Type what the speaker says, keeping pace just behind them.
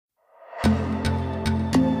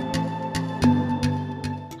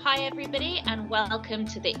everybody, and welcome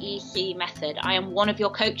to the EC Method. I am one of your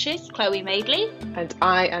coaches, Chloe Madeley. And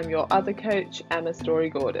I am your other coach, Emma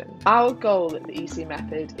Story-Gordon. Our goal at the EC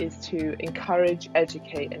Method is to encourage,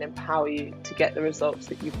 educate and empower you to get the results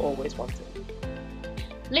that you've always wanted.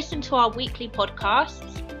 Listen to our weekly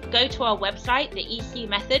podcasts, go to our website,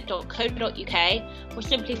 theecmethod.co.uk, or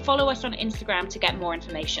simply follow us on Instagram to get more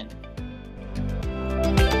information.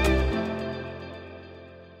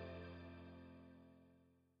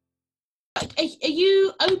 Are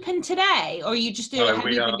you open today, or are you just have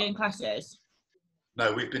you been doing classes?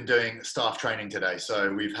 No, we've been doing staff training today.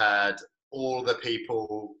 So we've had all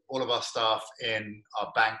of our staff in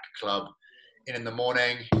our bank club in the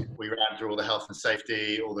morning. We ran through all the health and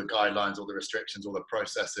safety, all the guidelines, all the restrictions, all the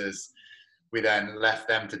processes. We then left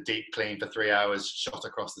them to deep clean for 3 hours, shot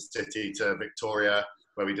across the city to Victoria,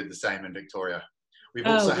 where we did the same in Victoria. We've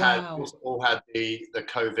also had the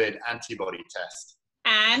COVID antibody test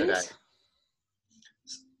today.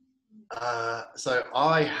 So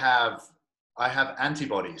I have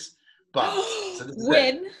antibodies, but so this is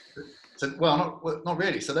when? So well, not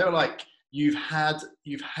really. So they were like, you've had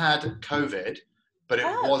COVID, but it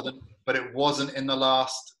wasn't in the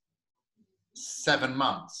last 7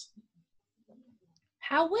 months.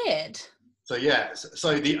 How weird. So yeah,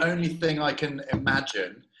 so the only thing I can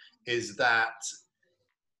imagine is that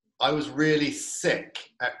I was really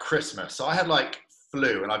sick at Christmas. So I had like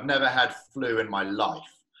flu, and I've never had flu in my life.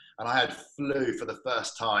 And I had flu for the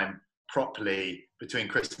first time properly between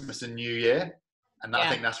Christmas and New Year. And I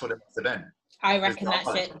think that's what it must have been. I reckon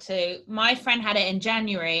that's it too. My friend had it in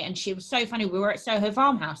January, and she was so funny. We were at Soho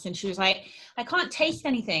Farmhouse, and she was like, I can't taste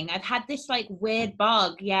anything. I've had this like weird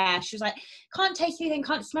bug. Yeah. She was like, can't taste anything,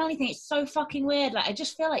 can't smell anything. It's so fucking weird. Like, I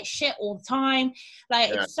just feel like shit all the time.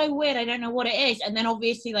 Like, It's so weird. I don't know what it is. And then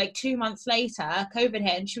obviously like 2 months later, COVID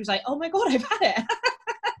hit, and she was like, oh my God, I've had it.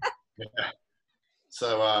 Yeah.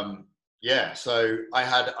 So, so I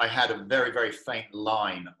had a very, very faint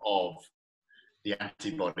line of the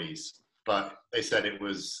antibodies, but they said I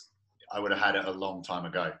would have had it a long time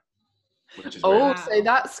ago, which is weird. So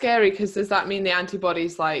that's scary, because does that mean the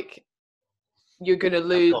antibodies, like, you're going to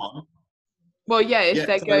lose? Well, if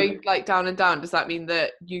they're going like down and down, does that mean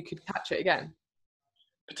that you could catch it again?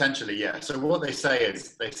 Potentially, yeah. So what they say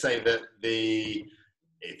is, that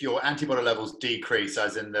if your antibody levels decrease,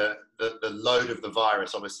 as in the load of the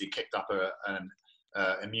virus obviously kicked up an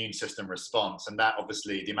immune system response, and that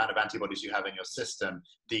obviously the amount of antibodies you have in your system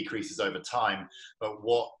decreases over time. But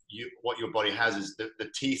what your body has is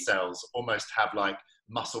the T cells almost have like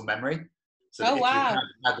muscle memory. So if you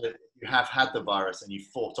have had the virus and you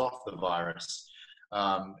fought off the virus,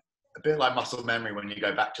 a bit like muscle memory when you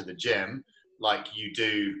go back to the gym, like you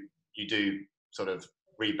do sort of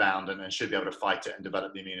rebound and should be able to fight it and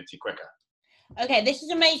develop the immunity quicker. Okay, this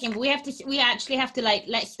is amazing. We actually have to like,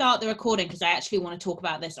 let's start the recording, because I actually want to talk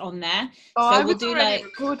about this on there. So we'll do like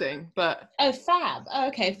recording, but fab.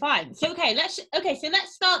 Okay, fine. So let's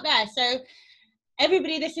start there. So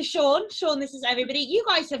everybody, this is Shaun. Shaun, this is everybody. You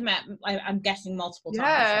guys have met, I'm guessing, multiple times,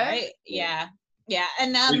 right? Yeah.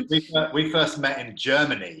 And we first met in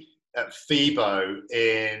Germany at FIBO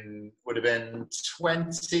would have been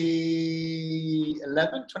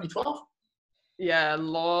 2011, 2012. Yeah,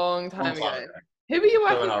 long time ago. Who were you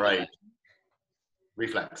working with?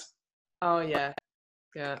 Reflex. Oh, yeah.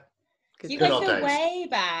 Yeah. You guys go way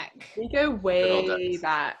back. We go way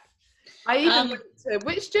back. I even went to,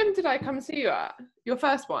 which gym did I come see you at? Your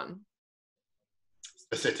first one?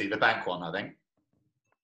 The city, the bank one, I think.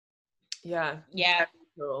 Yeah. Yeah.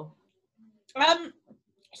 Cool.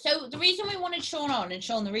 So the reason we wanted Shaun on, and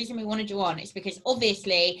Shaun, the reason we wanted you on is because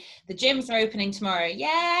obviously the gyms are opening tomorrow.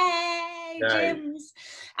 Yay, gyms!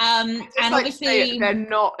 And obviously they're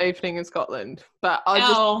not opening in Scotland, but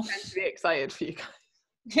I'll just pretend to be excited for you guys.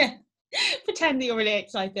 Yeah, pretend that you're really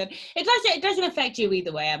excited. It doesn't affect you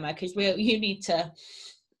either way, Emma, because you need to.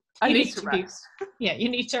 I need to rest. You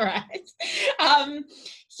need to rest.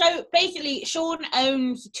 So basically, Shaun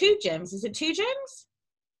owns 2 gyms. Is it 2 gyms?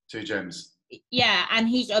 2 gyms. Yeah, and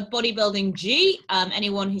he's a bodybuilding G.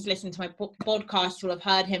 Anyone who's listened to my podcast will have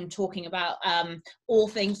heard him talking about all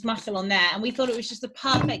things muscle on there. And we thought it was just a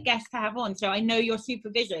perfect guest to have on. So I know you're super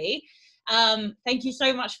busy. Thank you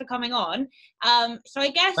so much for coming on. So I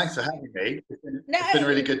guess... Thanks for having me. It's been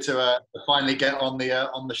really good to finally get on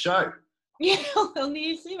the show. Yeah, on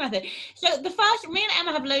the EC Method. So me and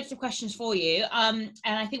Emma have loads of questions for you. And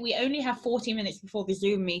I think we only have 40 minutes before the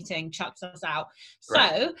Zoom meeting chucks us out. Great.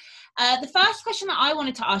 So the first question that I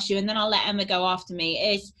wanted to ask you, and then I'll let Emma go after me,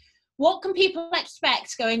 is what can people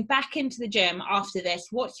expect going back into the gym after this?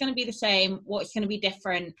 What's going to be the same? What's going to be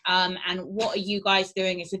different? And what are you guys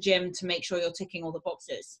doing as a gym to make sure you're ticking all the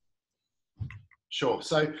boxes? Sure.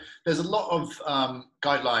 So there's a lot of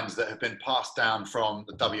guidelines that have been passed down from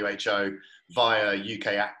the WHO via UK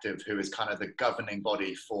Active, who is kind of the governing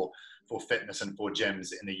body for fitness and for gyms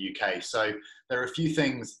in the UK. So there are a few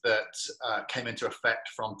things that came into effect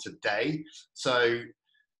from today. So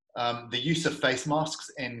the use of face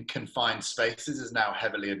masks in confined spaces is now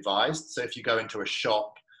heavily advised. So if you go into a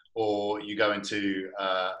shop or you go into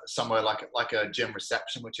somewhere like a gym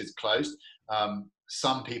reception, which is closed,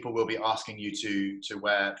 some people will be asking you to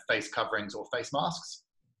wear face coverings or face masks.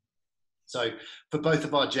 So for both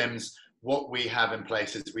of our gyms, what we have in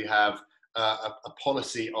place is we have a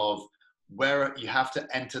policy of where you have to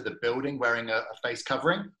enter the building wearing a face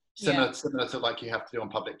covering, similar to like you have to do on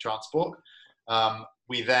public transport.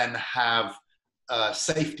 We then have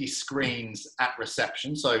safety screens at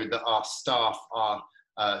reception so that our staff are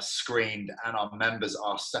screened and our members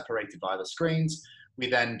are separated by the screens. We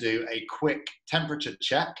then do a quick temperature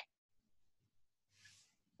check.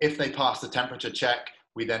 If they pass the temperature check,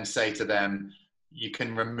 we then say to them, you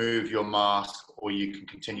can remove your mask or you can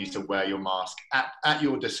continue to wear your mask at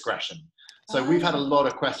your discretion. So we've had a lot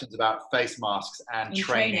of questions about face masks and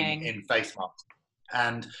training in face masks.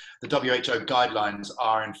 And the WHO guidelines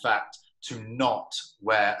are in fact to not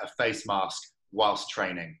wear a face mask whilst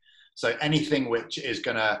training. So anything which is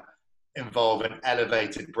going to involve an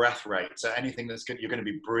elevated breath rate, so anything that's you're going to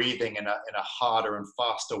be breathing in a harder and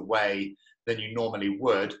faster way than you normally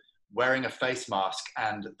would, wearing a face mask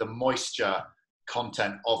and the moisture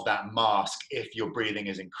content of that mask, if your breathing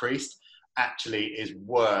is increased, actually is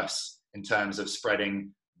worse in terms of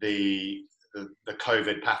spreading the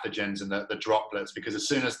COVID pathogens and the droplets, because as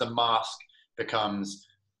soon as the mask becomes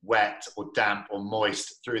wet or damp or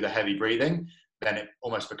moist through the heavy breathing, then it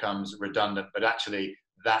almost becomes redundant, but actually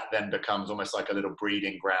that then becomes almost like a little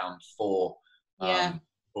breeding ground for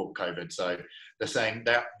COVID. So they're saying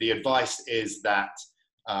that the advice is that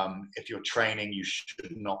if you're training, you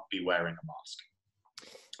should not be wearing a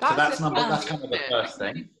mask. That's kind of the first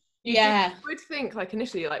thing. You would think like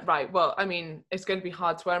initially like, right, well, I mean, it's going to be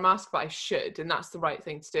hard to wear a mask, but I should, and that's the right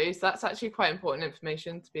thing to do. So that's actually quite important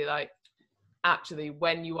information to be like, actually,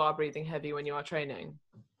 when you are breathing heavy, when you are training.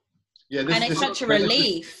 Yeah, and it's such a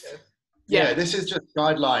relief. Yeah, this is just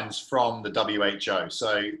guidelines from the WHO.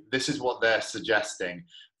 So this is what they're suggesting.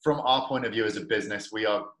 From our point of view as a business, we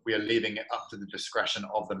are leaving it up to the discretion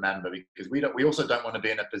of the member, because we also don't want to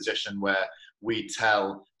be in a position where we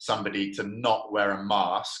tell somebody to not wear a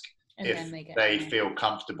mask and if they feel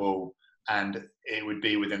comfortable and it would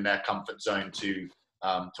be within their comfort zone to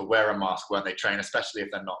wear a mask when they train, especially if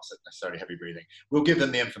they're not necessarily heavy breathing. We'll give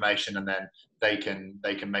them the information and then they can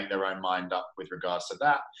make their own mind up with regards to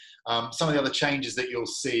that. Some of the other changes that you'll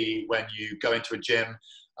see when you go into a gym,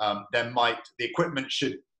 the equipment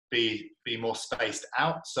should be more spaced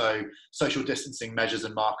out. So social distancing measures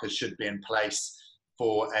and markers should be in place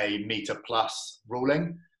for a meter plus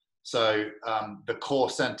ruling. So the core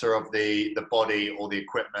center of the body or the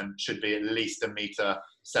equipment should be at least a meter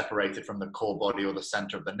separated from the core body or the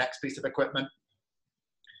center of the next piece of equipment.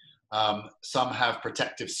 Some have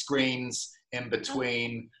protective screens in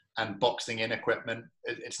between and boxing in equipment.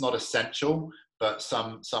 It's not essential, but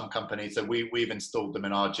some companies, so we've installed them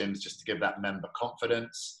in our gyms just to give that member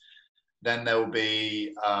confidence. Then there will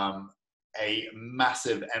be a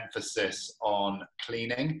massive emphasis on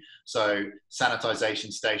cleaning. So sanitization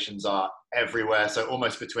stations are everywhere. So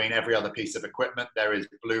almost between every other piece of equipment, there is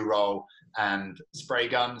blue roll and spray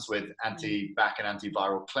guns with anti-bac and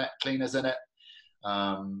antiviral cleaners in it.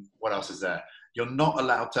 What else is there? You're not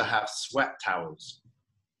allowed to have sweat towels.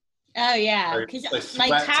 Oh yeah, because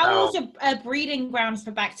like towels are breeding grounds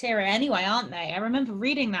for bacteria anyway, aren't they? I remember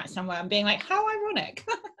reading that somewhere and being like, how ironic.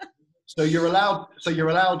 So you're allowed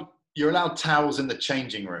towels in the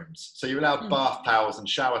changing rooms. So you're allowed bath towels and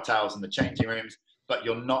shower towels in the changing rooms, but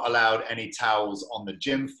you're not allowed any towels on the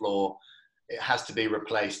gym floor. It has to be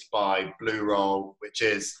replaced by blue roll, which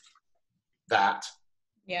is that.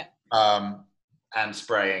 Yeah. And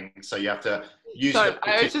spraying. So you have to use. So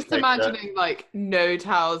I was just imagining like no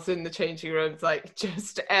towels in the changing rooms, like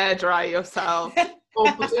just air dry yourself.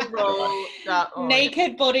 Or blue roll.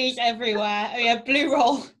 Naked bodies everywhere. Oh yeah, blue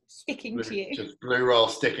roll. Sticking to you. Just blue roll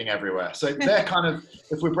sticking everywhere. So they're kind of,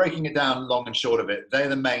 if we're breaking it down long and short of it, they're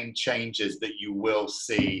the main changes that you will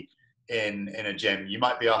see in a gym. You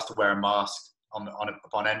might be asked to wear a mask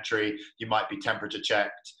upon entry. You might be temperature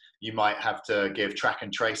checked. You might have to give track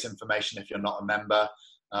and trace information if you're not a member.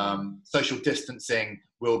 Social distancing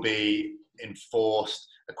will be enforced.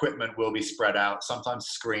 Equipment will be spread out. Sometimes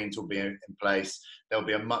screens will be in place. There'll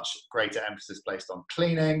be a much greater emphasis placed on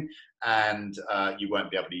cleaning, and you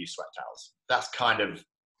won't be able to use sweat towels. That's kind of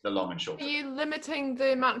the long and short. Are you limiting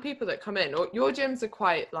the amount of people that come in, or your gyms are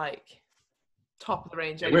quite like top of the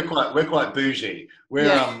range? Anyway? We're quite bougie.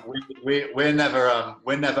 We're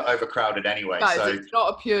never overcrowded anyway. Guys, so it's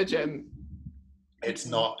not a pure gym. It's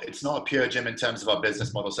not a pure gym in terms of our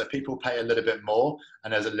business model. So people pay a little bit more,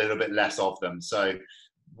 and there's a little bit less of them. So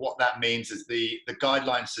what that means is the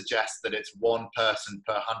guidelines suggest that it's one person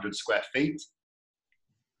per 100 square feet.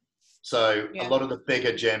 So a lot of the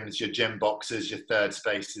bigger gyms, your gym boxes, your third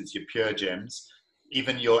spaces, your pure gyms,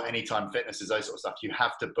 even your anytime fitnesses, those sort of stuff, you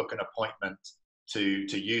have to book an appointment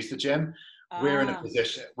to use the gym. We're in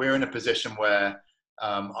a position where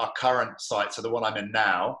our current site, so the one I'm in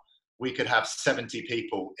now, we could have 70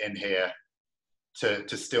 people in here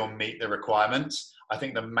to still meet the requirements. I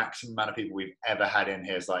think the maximum amount of people we've ever had in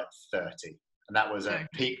here is like 30. And that was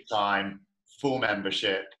at peak time, full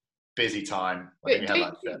membership, busy time.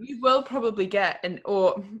 You will probably get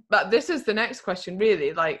but this is the next question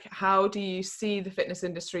really, like how do you see the fitness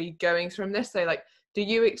industry going from this? So like, do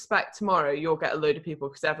you expect tomorrow you'll get a load of people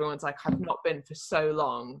because everyone's like, I've not been for so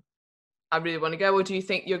long, I really want to go? Or do you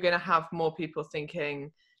think you're going to have more people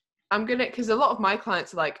thinking, because a lot of my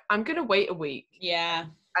clients are like, I'm going to wait a week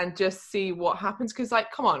and just see what happens? Because like,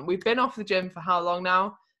 come on, we've been off the gym for how long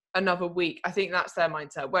now? Another week. I think that's their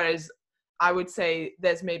mindset. Whereas I would say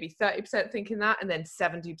there's maybe 30% thinking that, and then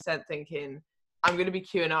 70% thinking, I'm going to be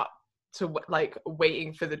queuing up to like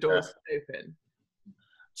waiting for the doors to open.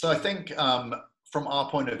 So I think from our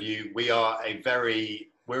point of view, we're a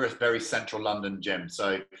very central London gym.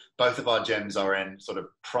 So both of our gyms are in sort of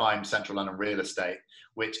prime central London real estate,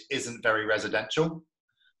 which isn't very residential.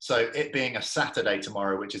 So it being a Saturday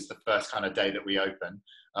tomorrow, which is the first kind of day that we open,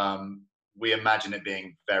 we imagine it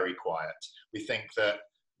being very quiet. We think that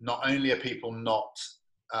not only are people not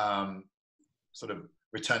sort of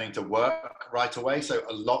returning to work right away, so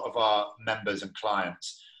a lot of our members and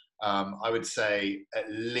clients, I would say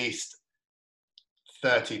at least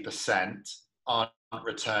 30% aren't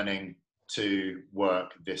returning to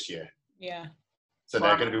work this year. Yeah. So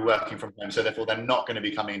they're going to be working from home. So therefore, they're not going to be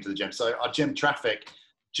coming into the gym. So our gym traffic,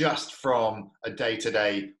 just from a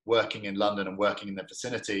day-to-day working in London and working in the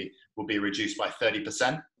vicinity, will be reduced by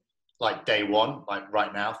 30%, like day one, like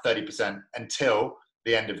right now, 30% until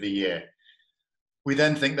the end of the year. We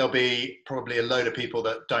then think there'll be probably a load of people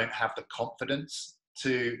that don't have the confidence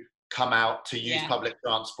to come out, to use public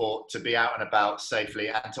transport, to be out and about safely,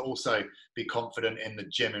 and to also be confident in the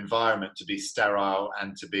gym environment, to be sterile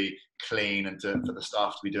and to be clean, and for the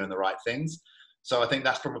staff to be doing the right things. So I think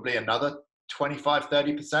that's probably another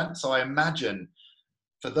 25-30%. So I imagine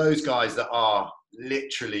for those guys that are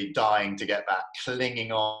literally dying to get back,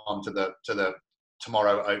 clinging on to the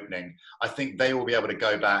tomorrow opening, I think they will be able to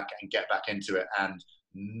go back and get back into it and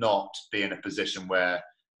not be in a position where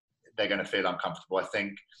they're going to feel uncomfortable. I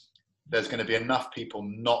think there's going to be enough people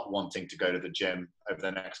not wanting to go to the gym over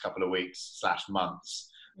the next couple of weeks / months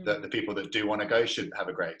that the people that do want to go should have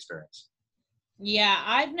a great experience. Yeah,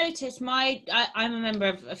 I've noticed I'm a member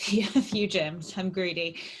of a few gyms. I'm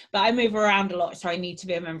greedy, but I move around a lot, so I need to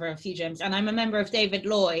be a member of a few gyms. And I'm a member of David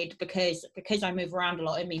Lloyd because I move around a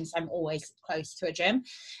lot. It means I'm always close to a gym.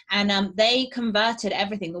 And they converted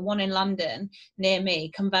everything. The one in London near me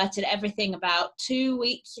converted everything about 2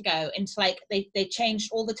 weeks ago into like they changed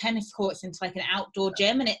all the tennis courts into like an outdoor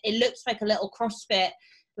gym, and it looks like a little CrossFit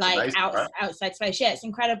like amazing, outside space. Yeah, it's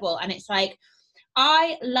incredible, and it's like,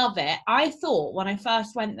 I love it. I thought when I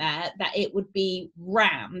first went there that it would be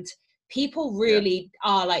rammed. People really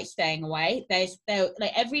are like staying away. There's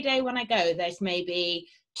like every day when I go, there's maybe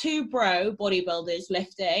 2 bro bodybuilders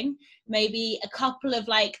lifting, maybe a couple of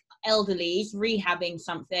like elderlies rehabbing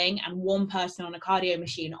something, and 1 person on a cardio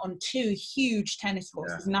machine on 2 huge tennis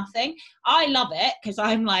courts. There's nothing. I love it because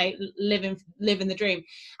I'm like living the dream,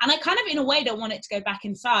 and I kind of in a way don't want it to go back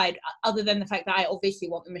inside, other than the fact that I obviously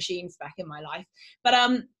want the machines back in my life. But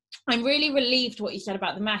I'm really relieved what you said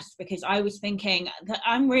about the mask, because I was thinking that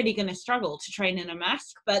I'm really going to struggle to train in a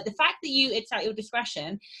mask. But the fact that it's at your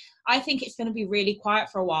discretion, I think it's going to be really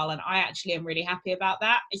quiet for a while, and I actually am really happy about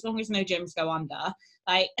that, as long as no gyms go under.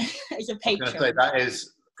 Like, as a patron. I was going to say, that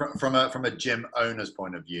is, from a gym owner's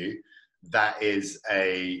point of view, that is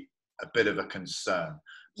a bit of a concern.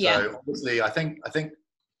 So obviously, I think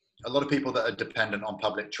a lot of people that are dependent on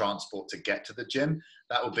public transport to get to the gym,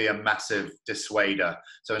 that will be a massive dissuader.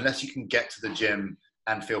 So unless you can get to the gym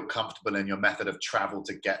and feel comfortable in your method of travel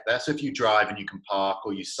to get there, so if you drive and you can park,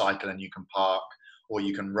 or you cycle and you can park, or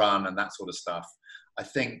you can run and that sort of stuff, I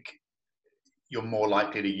think you're more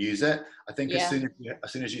likely to use it. I think Yeah.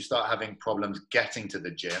 as soon as you start having problems getting to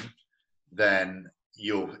the gym, then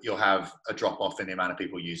you'll have a drop off in the amount of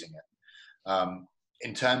people using it.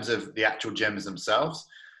 In terms of the actual gyms themselves,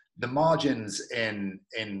 the margins in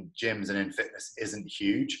gyms and in fitness isn't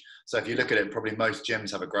huge. So if you look at it, probably most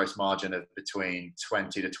gyms have a gross margin of between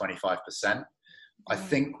 20 to 25%. I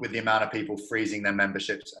think with the amount of people freezing their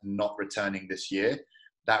memberships and not returning this year,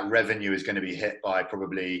 that revenue is going to be hit by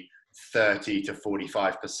probably 30 to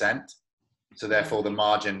 45%. So therefore the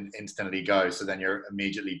margin instantly goes. So then you're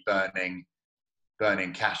immediately burning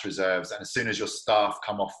cash reserves. And as soon as your staff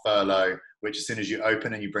come off furlough, which as soon as you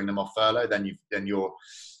open and you bring them off furlough, then you're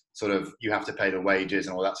sort of, you have to pay the wages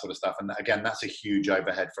and all that sort of stuff. And again, that's a huge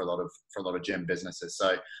overhead for a lot of gym businesses.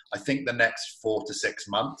 So I think the next 4 to 6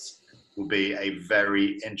 months will be a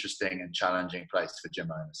very interesting and challenging place for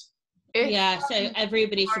gym owners. Yeah, so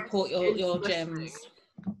everybody support your gyms.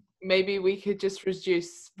 Maybe we could just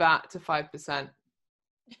reduce that to 5%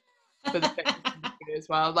 for the fitness industry as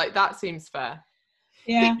well. Like, that seems fair.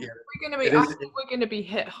 Yeah. I think we're gonna be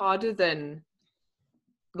hit harder than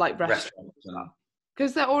like restaurants,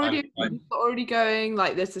 because they're already going,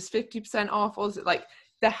 like, this is 50% off, or is it like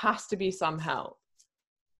there has to be some help?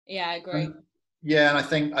 Yeah, I agree. Yeah, and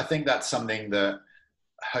I think that's something that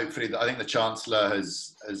hopefully, I think the Chancellor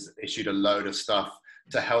has issued a load of stuff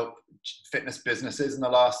to help fitness businesses in the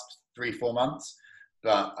last 3-4 months.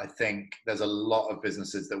 But I think there's a lot of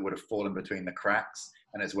businesses that would have fallen between the cracks,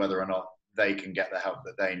 and it's whether or not they can get the help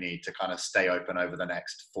that they need to kind of stay open over the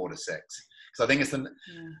next 4 to 6. So I think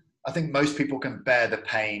I think most people can bear the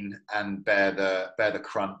pain and bear the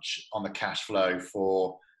crunch on the cash flow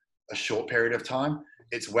for a short period of time.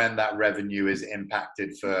 It's when that revenue is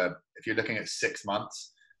impacted if you're looking at 6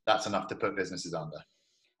 months, that's enough to put businesses under.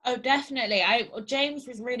 Oh, definitely. James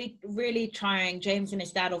was really, really trying. James and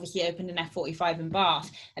his dad obviously opened an F45 in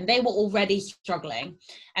Bath, and they were already struggling.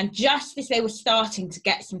 And just as they were starting to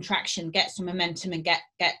get some traction, get some momentum, and get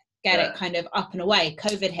it kind of up and away,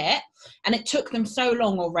 COVID hit, and it took them so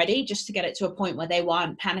long already just to get it to a point where they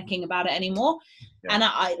weren't panicking about it anymore. Yeah. And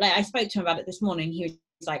I spoke to him about it this morning. He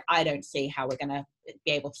was like, I don't see how we're gonna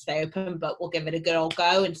be able to stay open, but we'll give it a good old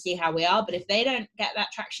go and see how we are. But if they don't get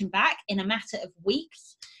that traction back in a matter of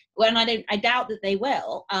weeks, when I doubt that they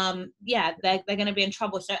will, they're going to be in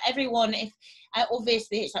trouble. So everyone,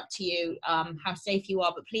 obviously it's up to you how safe you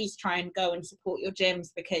are, but please try and go and support your gyms,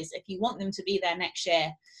 because if you want them to be there next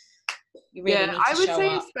year, you really need to I would show say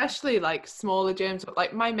up. especially like smaller gyms.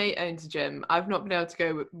 Like, my mate owns a gym. I've not been able to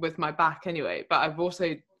go with my back anyway, but I've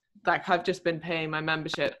also, like, I've just been paying my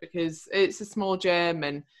membership because it's a small gym.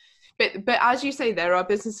 And but as you say, there are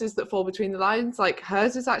businesses that fall between the lines. Like,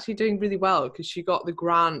 hers is actually doing really well because she got the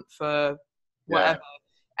grant for whatever.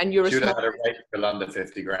 Yeah. And she would have had a rate bill under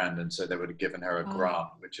 50 grand, and so they would have given her a grant,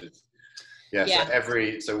 which is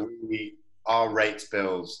our rates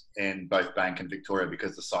bills in both Bank and Victoria,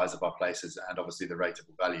 because the size of our places and obviously the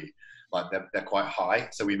rateable value, like they're quite high.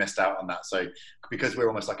 So we missed out on that. So because we're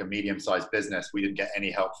almost like a medium-sized business, we didn't get any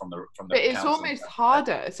help from the But it's almost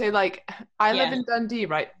harder. So like, I live in Dundee,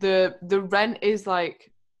 right? The rent is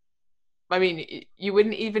like, I mean, you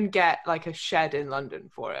wouldn't even get like a shed in London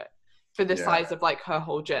for it, for the size of like her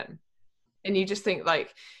whole gym. And you just think,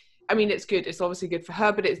 like, I mean, it's good. It's obviously good for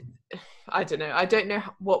her, but I don't know. I don't know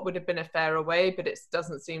what would have been a fairer way, but it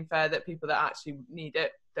doesn't seem fair that people that actually need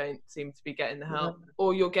it don't seem to be getting the help,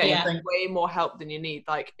 or you're getting way more help than you need.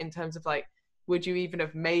 Like, in terms of like, would you even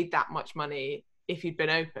have made that much money if you'd been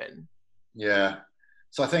open? Yeah.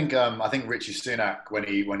 So I think Richie Sunak, when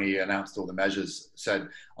he announced all the measures, said,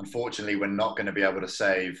 unfortunately, we're not going to be able to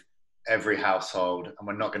save every household, and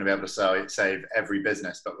we're not going to be able to save every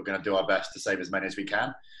business, but we're going to do our best to save as many as we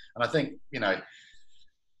can. And I think,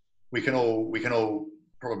 we can all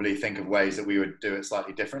probably think of ways that we would do it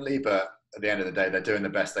slightly differently, but at the end of the day, they're doing the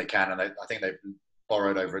best they can. And I think they've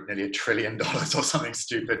borrowed over nearly $1 trillion or something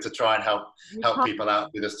stupid to try and help people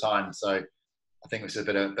out through this time. So I think it's a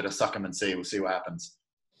bit of suck 'em and see. We'll see what happens.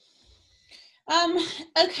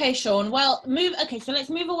 Okay, Shaun. Well, so let's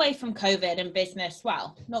move away from COVID and business.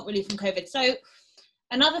 Well, not really from COVID. So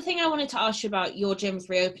another thing I wanted to ask you about your gyms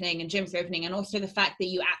reopening, and also the fact that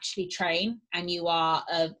you actually train and you are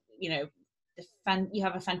you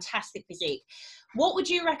have a fantastic physique. What would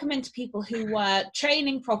you recommend to people who were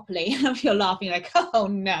training properly? And you're laughing like, oh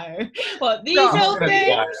no, what, these old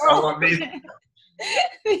things?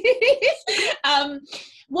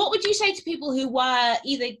 What would you say to people who were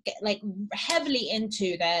either like heavily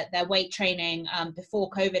into their weight training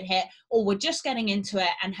before COVID hit, or were just getting into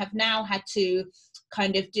it and have now had to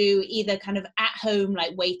kind of do either kind of at home,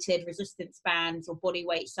 like weighted resistance bands or body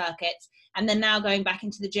weight circuits, and then now going back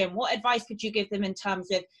into the gym, what advice could you give them in terms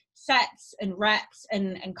of sets and reps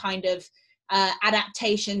and kind of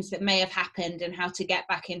adaptations that may have happened and how to get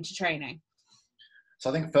back into training? So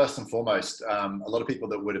I think first and foremost, a lot of people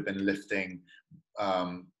that would have been lifting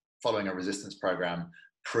following a resistance program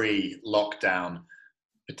pre-lockdown,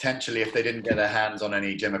 potentially if they didn't get their hands on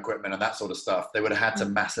any gym equipment and that sort of stuff, they would have had to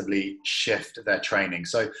massively shift their training.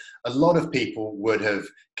 So a lot of people would have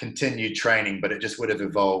continued training, but it just would have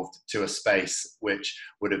evolved to a space which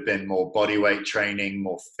would have been more body weight training,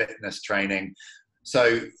 more fitness training.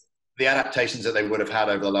 So the adaptations that they would have had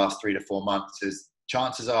over the last 3 to 4 months is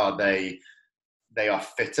chances are they are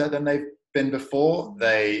fitter than they've been before.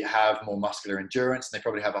 They have more muscular endurance, and they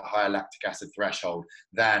probably have a higher lactic acid threshold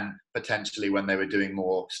than potentially when they were doing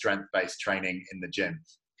more strength-based training in the gym.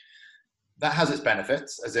 That has its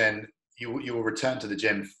benefits, as in you will return to the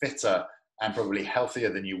gym fitter and probably healthier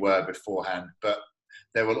than you were beforehand, but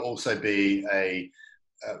there will also be a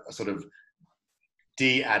sort of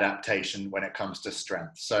de-adaptation when it comes to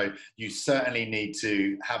strength. So you certainly need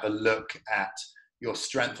to have a look at your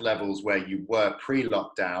strength levels where you were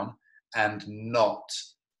pre-lockdown and not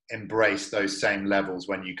embrace those same levels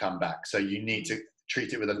when you come back. So you need to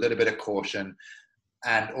treat it with a little bit of caution,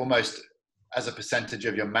 and almost as a percentage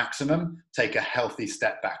of your maximum, take a healthy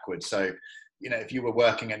step backwards. So, you know, if you were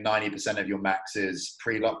working at 90% of your maxes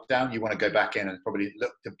pre-lockdown, you want to go back in and probably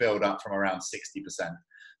look to build up from around 60%.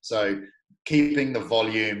 So keeping the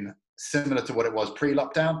volume similar to what it was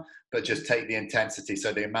pre-lockdown, but just take the intensity.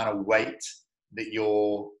 So the amount of weight that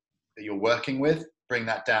you're working with, bring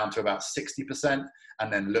that down to about 60%,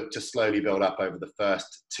 and then look to slowly build up over the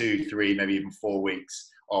first 2, 3, maybe even 4 weeks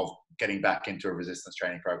of getting back into a resistance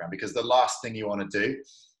training program. Because the last thing you want to do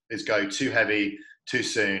is go too heavy too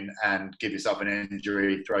soon and give yourself an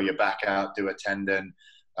injury, throw your back out, do a tendon,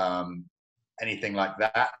 anything like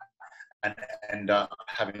that, and end up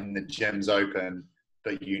having the gyms open,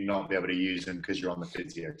 but you not be able to use them because you're on the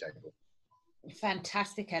physio table.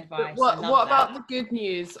 Fantastic advice. What about the good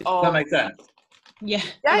news of... That makes sense. Yeah,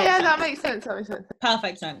 that makes sense. That makes sense.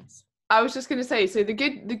 Perfect sense. I was just going to say, so the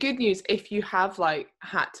good news, if you have like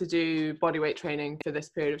had to do bodyweight training for this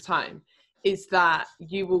period of time, is that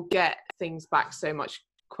you will get things back so much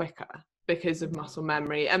quicker because of muscle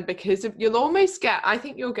memory, and because of, I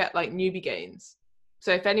think you'll get like newbie gains.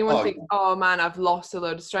 So if anyone thinks, oh man, I've lost a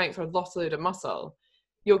load of strength or I've lost a load of muscle,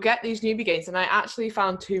 you'll get these newbie gains. And I actually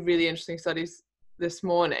found 2 really interesting studies this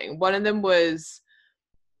morning. One of them was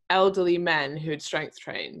elderly men who had strength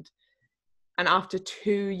trained, and after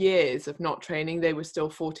 2 years of not training, they were still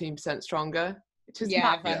 14% stronger, which is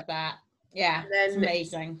I've read that. Yeah, it's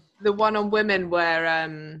amazing. The one on women where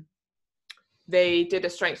they did a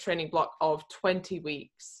strength training block of 20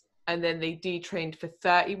 weeks and then they detrained for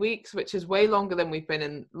 30 weeks, which is way longer than we've been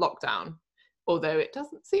in lockdown, although it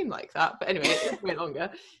doesn't seem like that, but anyway, it's way longer.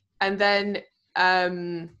 And then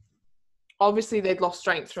obviously they'd lost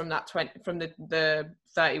strength from that from the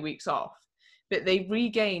 30 weeks off, but they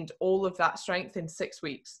regained all of that strength in 6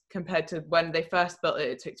 weeks compared to when they first built it.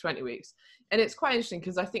 It took 20 weeks. And it's quite interesting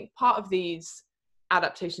because I think part of these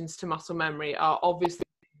adaptations to muscle memory are obviously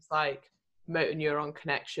things like motor neuron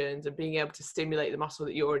connections and being able to stimulate the muscle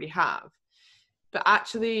that you already have. But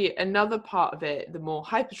actually another part of it, the more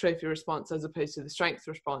hypertrophy response as opposed to the strength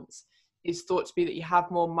response, is thought to be that you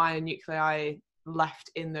have more myonuclei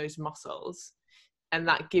left in those muscles, and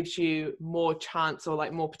that gives you more chance or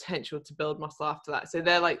like more potential to build muscle after that. So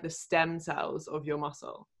they're like the stem cells of your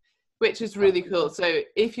muscle, which is really cool. So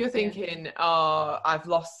if you're thinking, oh, I've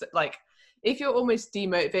lost, like if you're almost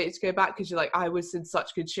demotivated to go back because you're like, I was in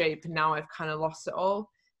such good shape and now I've kind of lost it all,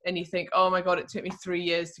 and you think, oh my God, it took me 3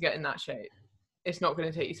 years to get in that shape. It's not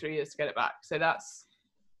going to take you 3 years to get it back. So that's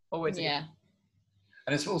always yeah.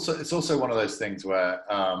 And it's also one of those things where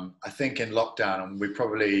I think in lockdown, and we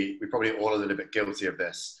probably all a little bit guilty of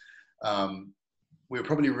this. We were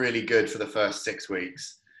probably really good for the first 6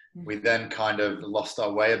 weeks. We then kind of lost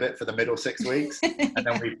our way a bit for the middle 6 weeks, and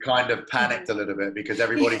then we kind of panicked a little bit because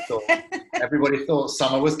everybody thought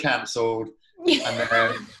summer was cancelled, and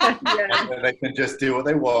then they can just do what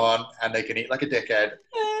they want and they can eat like a dickhead.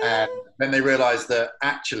 And then they realized that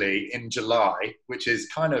actually in July, which is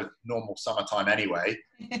kind of normal summertime anyway,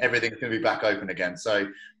 everything's going to be back open again. So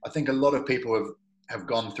I think a lot of people have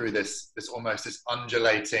gone through this almost this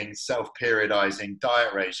undulating, self-periodizing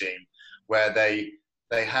diet regime where they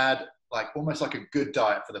had like almost like a good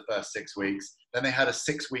diet for the first 6 weeks. Then they had a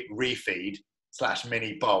 6-week refeed /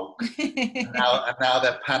 mini bulk. and now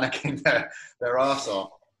they're panicking their arse off.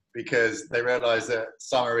 because they realize that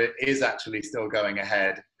summer is actually still going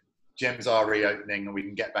ahead. Gyms are reopening and we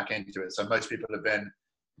can get back into it. So most people have been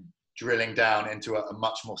drilling down into a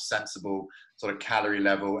much more sensible sort of calorie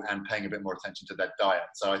level and paying a bit more attention to their diet.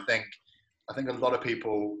 So I think a lot of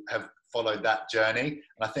people have followed that journey.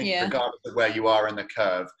 And I think regardless of where you are in the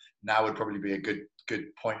curve, now would probably be a good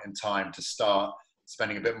point in time to start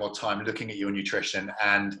spending a bit more time looking at your nutrition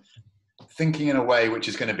and thinking in a way which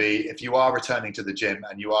is going to be, if you are returning to the gym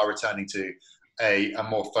and you are returning to a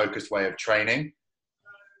more focused way of training,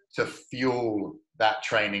 to fuel that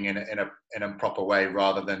training in a proper way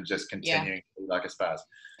rather than just continuing to be like a spaz.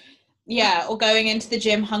 Yeah, or going into the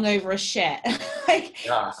gym hungover as shit.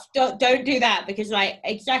 Don't do that, because like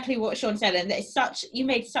exactly what Shaun said, and it's you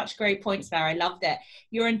made such great points there. I loved it.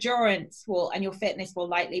 Your endurance and your fitness will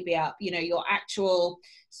likely be up. You know, your actual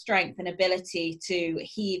strength and ability to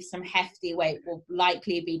heave some hefty weight will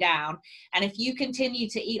likely be down. And if you continue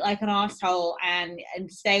to eat like an asshole and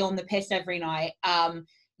stay on the piss every night,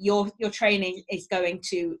 your training is going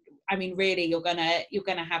to, I mean, really, you're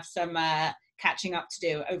gonna have some catching up to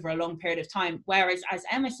do over a long period of time. Whereas, as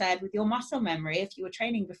Emma said, with your muscle memory, if you were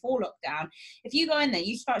training before lockdown, if you go in there,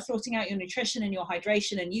 you start sorting out your nutrition and your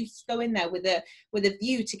hydration, and you go in there with a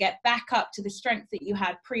view to get back up to the strength that you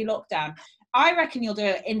had pre-lockdown, I reckon you'll do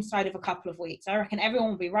it inside of a couple of weeks. I reckon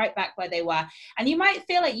everyone will be right back where they were. And you might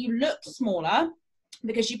feel like you look smaller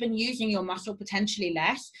because you've been using your muscle potentially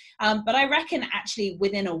less. But I reckon actually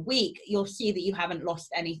within a week, you'll see that you haven't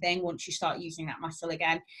lost anything once you start using that muscle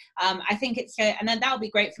again. I think and then that'll be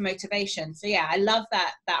great for motivation. So yeah, I love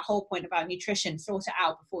that whole point about nutrition. Sort it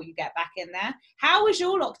out before you get back in there. How was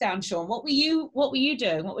your lockdown, Shaun? What were you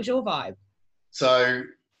doing? What was your vibe? So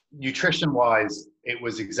nutrition wise, it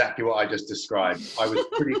was exactly what I just described. I was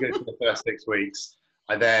pretty good for the first 6 weeks.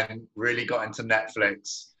 I then really got into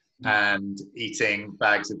Netflix and eating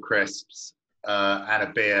bags of crisps and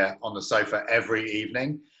a beer on the sofa every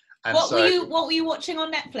evening. And what were you watching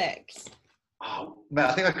on Netflix? Oh man,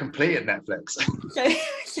 I think I completed Netflix. I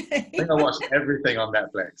think I watched everything on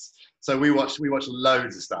Netflix. So we watched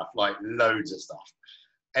loads of stuff,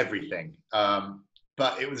 everything.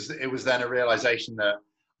 But it was then a realization that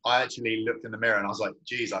I actually looked in the mirror and I was like,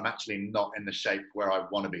 geez, I'm actually not in the shape where I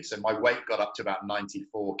want to be. So my weight got up to about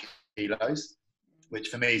 94 kilos, which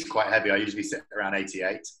for me is quite heavy. I usually sit around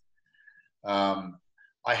 88.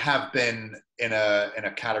 I have been in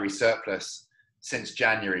a calorie surplus since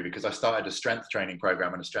January because I started a strength training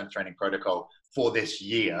program and a strength training protocol for this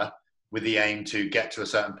year with the aim to get to a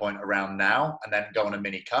certain point around now and then go on a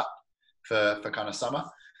mini cut for kind of summer.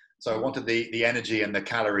 So I wanted the energy and the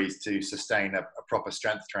calories to sustain a proper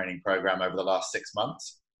strength training program over the last 6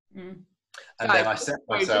 months. And then I set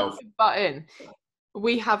myself...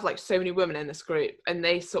 We have like so many women in this group and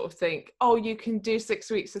they sort of think, oh, you can do 6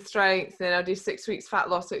 weeks of strength, then I'll do 6 weeks fat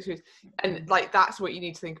loss, 6 weeks. And like, that's what you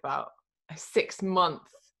need to think about. A 6 month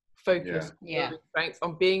focus on strength,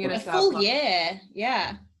 on being in a full year.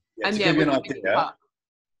 To give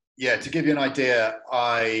you an idea,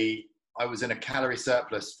 I was in a calorie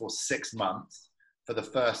surplus for 6 months for the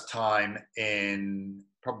first time in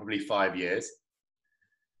probably 5 years.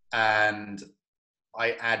 And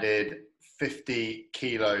I added 50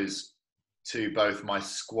 kilos to both my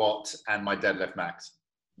squat and my deadlift max.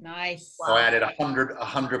 Nice. So I added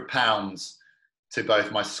 100 pounds to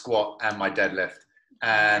both my squat and my deadlift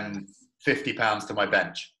and 50 pounds to my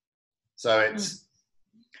bench. So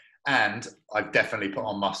and I've definitely put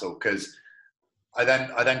on muscle because I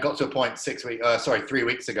then got to a point 3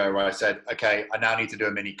 weeks ago where I said, okay, I now need to do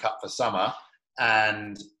a mini cut for summer.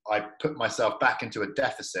 And I put myself back into a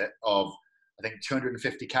deficit of, I think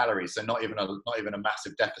 250 calories, so not even a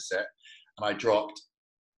massive deficit, and I dropped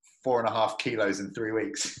 4.5 kilos in 3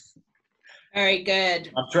 weeks. Very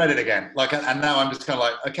good. I'm shredded again. And now I'm just kind of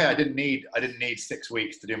like, okay, I didn't need 6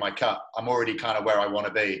 weeks to do my cut. I'm already kind of where I want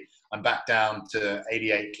to be. I'm back down to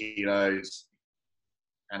 88 kilos,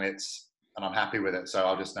 and I'm happy with it. So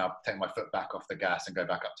I'll just now take my foot back off the gas and go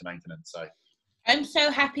back up to maintenance. So. I'm so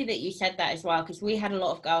happy that you said that as well, because we had a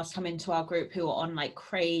lot of girls come into our group who were on like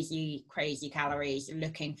crazy calories and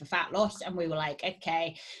looking for fat loss, and we were like,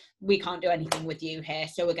 okay, we can't do anything with you here,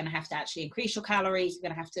 so we're going to have to actually increase your calories. We're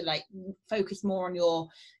going to have to like focus more on your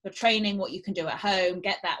training, what you can do at home,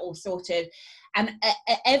 get that all sorted. And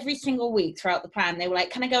every single week throughout the plan, they were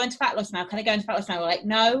like, can I go into fat loss now? Can I go into fat loss now? We're like,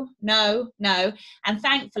 no. And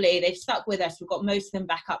thankfully, they've stuck with us. We've got most of them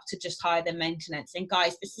back up to just higher than maintenance. And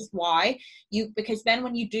guys, this is why because then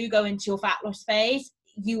when you do go into your fat loss phase,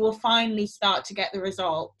 you will finally start to get the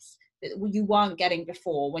results you weren't getting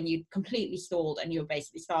before, when you completely stalled and you're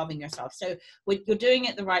basically starving yourself. So you're doing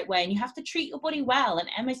it the right way, and you have to treat your body well. And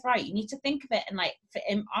Emma's right, you need to think of it, and like for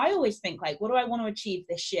him, I always think like, what do I want to achieve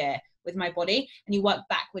this year with my body, and you work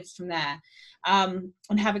backwards from there, and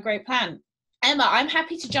have a great plan. Emma, I'm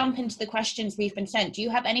happy to jump into the questions we've been sent. Do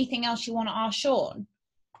you have anything else you want to ask Shaun?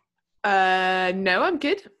 No, I'm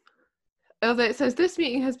good. Although it says this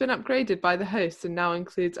meeting has been upgraded by the host and now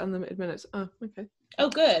includes unlimited minutes. Oh, okay. Oh,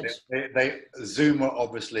 good. Zoom were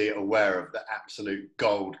obviously aware of the absolute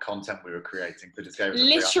gold content we were creating. They just gave us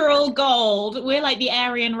literal gold. We're like the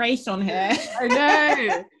Aryan race on here. I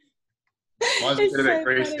know. Mine's a bit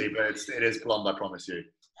greasy, but it is blonde, I promise you.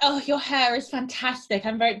 Oh, your hair is fantastic.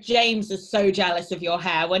 James is so jealous of your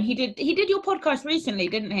hair. When he did your podcast recently,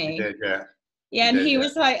 didn't he? He did, yeah. Yeah, and he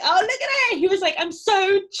was like, "Oh, look at it!" He was like, "I'm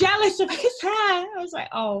so jealous of his hair." I was like,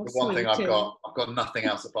 "Oh, the one thing I've got nothing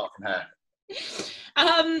else apart from hair."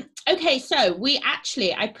 Okay, so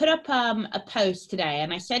I put up a post today,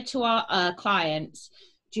 and I said to our clients,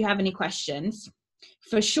 "Do you have any questions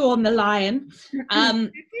for Shaun the Lion?"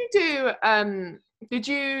 Did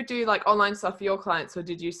you do like online stuff for your clients, or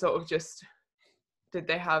did you sort of did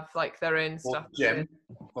they have like their own stuff? Gym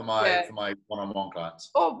for my one-on-one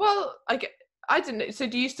clients. Oh well, I didn't. So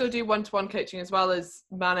do you still do one-to-one coaching as well as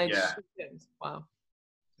manage gyms? Wow.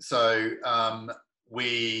 So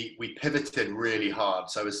we pivoted really hard.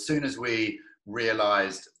 So as soon as we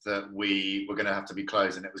realized that we were going to have to be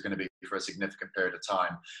closed and it was going to be for a significant period of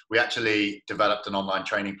time, we actually developed an online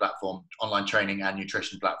training and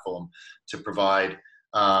nutrition platform to provide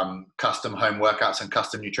custom home workouts and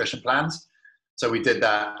custom nutrition plans. So we did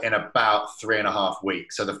that in about 3.5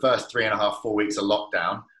 weeks. So the first 3.5, 4 weeks of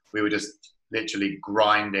lockdown, we were just literally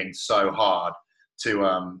grinding so hard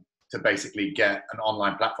to basically get an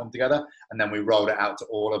online platform together. And then we rolled it out to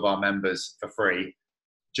all of our members for free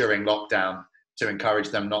during lockdown to encourage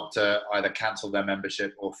them not to either cancel their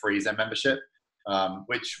membership or freeze their membership,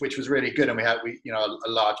 which was really good. And we a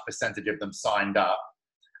large percentage of them signed up.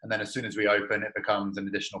 And then as soon as we open, it becomes an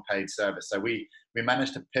additional paid service. So we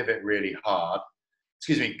managed to pivot really hard.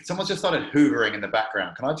 Excuse me, someone's just started hoovering in the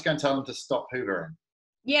background. Can I just go and tell them to stop hoovering?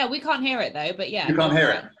 Yeah, we can't hear it though, but yeah. You can't hear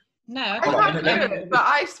it? No, I can't hear it, but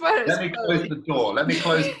I swear it's... Let me close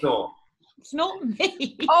the door. It's not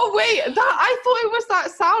me. Oh wait, I thought it was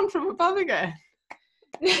that sound from above again.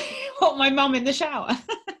 What, my mum in the shower?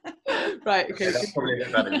 Right, okay. That's probably a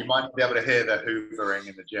bit better. You might be able to hear the hoovering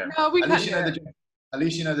in the gym. No, we can't hear it. At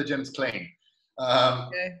least you know the gym's clean.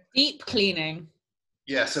 Deep cleaning.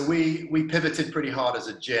 Yeah, so we pivoted pretty hard as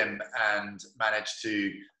a gym and managed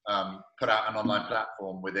to put out an online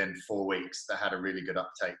platform within 4 weeks that had a really good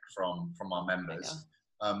uptake from our members.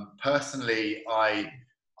 Personally, I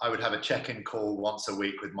would have a check-in call once a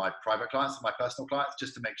week with my private clients, my personal clients,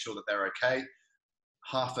 just to make sure that they're okay.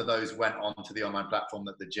 Half of those went on to the online platform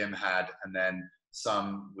that the gym had, and then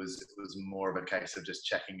some was more of a case of just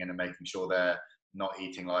checking in and making sure they're not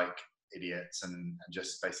eating like idiots and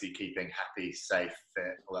just basically keeping happy, safe,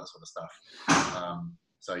 fit, all that sort of stuff.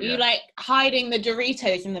 So yeah. You like hiding the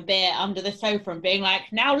Doritos and the beer under the sofa and being like,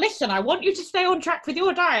 "Now listen, I want you to stay on track with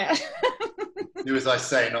your diet." Do as I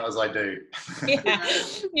say, not as I do.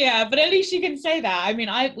 Yeah, but at least you can say that. I mean,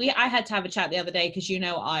 I had to have a chat the other day because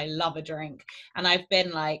I love a drink, and I've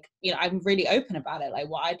been like, I'm really open about it. Like,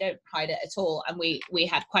 I don't hide it at all. And we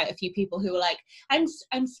had quite a few people who were like, I'm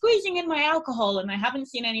squeezing in my alcohol and I haven't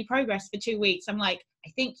seen any progress for 2 weeks. I'm like, I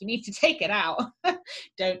think you need to take it out.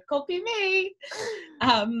 Don't copy me.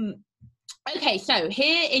 Okay, so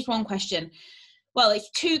here is one question. Well, it's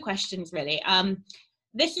 2 questions really.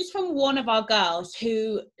 This is from one of our girls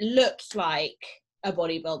who looks like a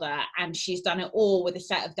bodybuilder, and she's done it all with a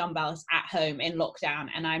set of dumbbells at home in lockdown.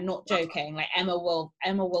 And I'm not joking. Like Emma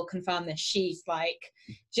will confirm this. She's like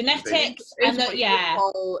genetics and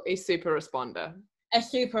a super responder. A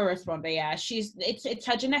super responder, yeah. It's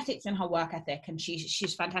her genetics and her work ethic, and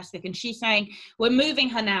she's fantastic. And she's saying we're moving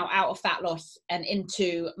her now out of fat loss and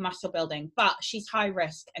into muscle building, but she's high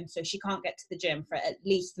risk, and so she can't get to the gym for at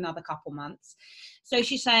least another couple months. So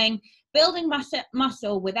she's saying building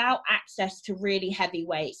muscle without access to really heavy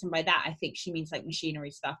weights, and by that I think she means like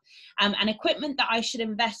machinery stuff, and equipment that I should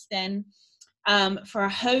invest in for a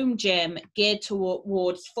home gym geared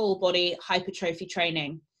towards full body hypertrophy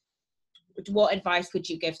training. What advice would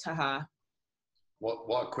you give to her?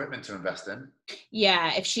 What equipment to invest in?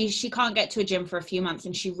 Yeah, if she can't get to a gym for a few months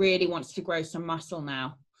and she really wants to grow some muscle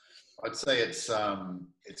now. I'd say it's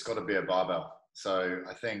got to be a barbell. So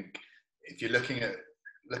I think if you're looking at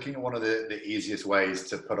one of the easiest ways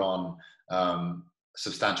to put on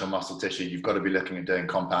substantial muscle tissue, you've got to be looking at doing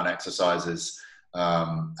compound exercises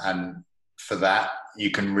And for that,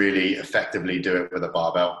 you can really effectively do it with a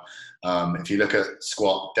barbell. If you look at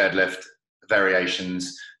squat, deadlift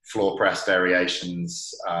variations, floor press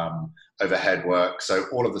variations, overhead work, so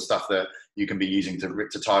all of the stuff that you can be using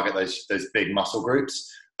to target those big muscle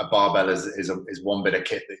groups, a barbell is one bit of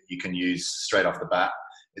kit that you can use straight off the bat.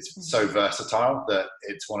 It's so versatile that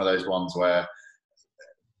it's one of those ones where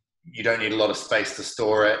you don't need a lot of space to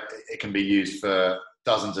store it. It can be used for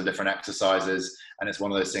dozens of different exercises, and it's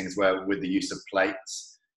one of those things where with the use of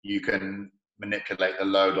plates you can manipulate the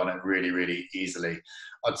load on it really, really easily.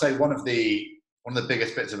 I'd say one of the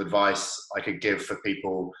biggest bits of advice I could give for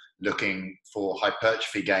people looking for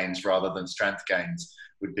hypertrophy gains rather than strength gains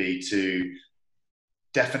would be to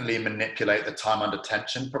definitely manipulate the time under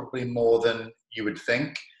tension, probably more than you would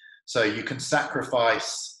think. So you can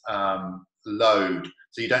sacrifice load,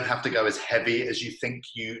 so you don't have to go as heavy as you think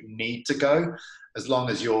you need to go, as long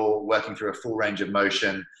as you're working through a full range of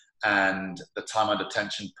motion and the time under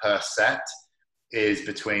tension per set is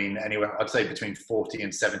between 40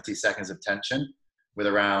 and 70 seconds of tension, with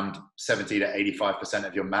around 70 to 85%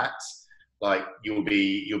 of your max. Like you'll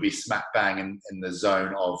be smack bang in the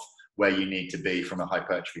zone of where you need to be from a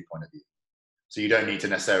hypertrophy point of view. So you don't need to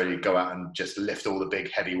necessarily go out and just lift all the big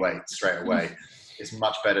heavy weights straight away. It's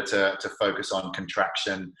much better to focus on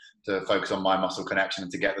contraction, to focus on mind muscle connection,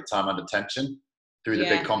 and to get the time under tension through the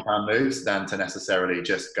big compound moves than to necessarily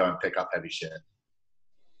just go and pick up heavy shit.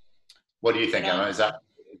 What do you think, Emma? Is that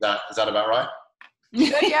about right?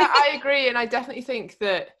 Yeah, I agree, and I definitely think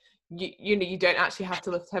that you don't actually have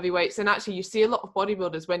to lift heavy weights. And actually, you see a lot of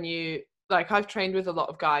bodybuilders when you I've trained with a lot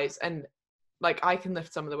of guys, and I can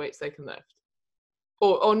lift some of the weights they can lift,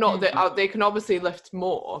 or not. That they can obviously lift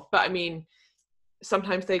more, but I mean,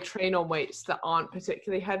 sometimes they train on weights that aren't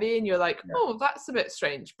particularly heavy, and you're like, oh, that's a bit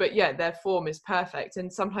strange. But yeah, their form is perfect,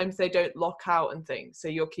 and sometimes they don't lock out and things, so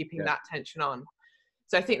you're keeping that tension on.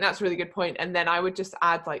 So I think that's a really good point. And then I would just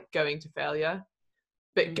add going to failure,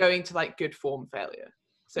 but going to good form failure.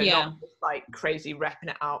 So not just crazy repping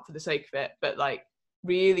it out for the sake of it, but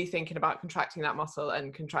really thinking about contracting that muscle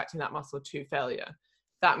and contracting that muscle to failure.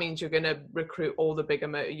 That means you're going to recruit all the bigger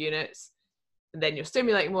motor units, and then you're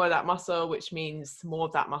stimulating more of that muscle, which means more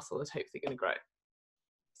of that muscle is hopefully going to grow.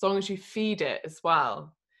 As long as you feed it as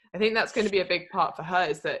well. I think that's going to be a big part for her,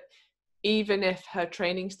 is that even if her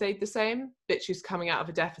training stayed the same, but she's coming out of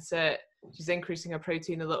a deficit, she's increasing her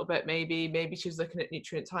protein a little bit, maybe she's looking at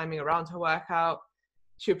nutrient timing around her workout,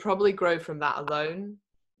 she would probably grow from that alone.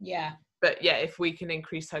 Yeah. But yeah, if we can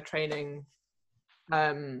increase her training,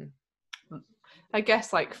 I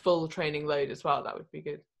guess full training load as well, that would be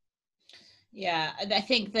good. Yeah, I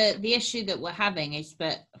think the issue that we're having is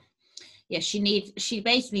that she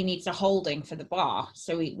basically needs a holding for the bar,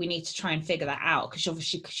 so we need to try and figure that out, because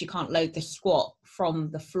obviously she can't load the squat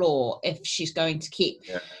from the floor if she's going to keep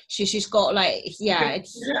she's got you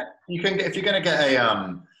can get, if you're going to get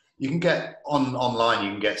you can get online,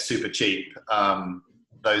 you can get super cheap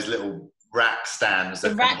those little rack stands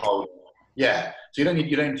that can hold. Yeah, so you don't need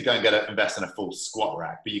to go and invest in a full squat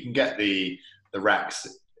rack, but you can get the racks.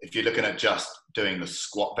 If you're looking at just doing the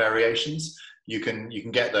squat variations, you can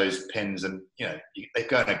get those pins, and they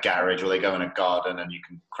go in a garage or they go in a garden, and you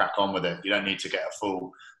can crack on with it. You don't need to get a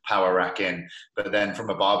full power rack in. But then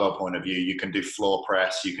from a barbell point of view, you can do floor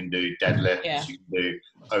press, you can do deadlifts, you can do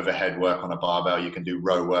overhead work on a barbell, you can do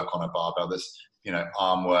row work on a barbell. There's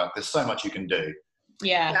arm work. There's so much you can do.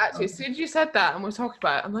 Yeah. Actually, as soon as you said that and we're talking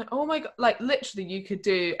about it, I'm like, oh my God, literally you could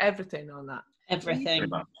do everything on that. Everything.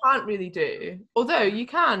 You can't really do. Although you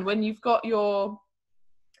can when you've got your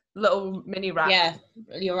little mini rack. Yeah,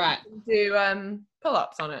 you're right. You do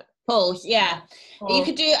pull-ups on it. Pulls, yeah. You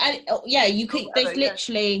could do, you could, there's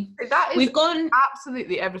literally, we've gone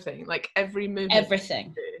absolutely everything, every movement.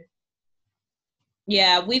 Everything.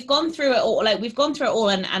 Yeah, we've gone through it all.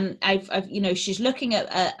 And I've she's looking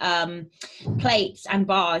at plates and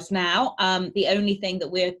bars now. The only thing that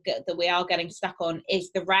we are getting stuck on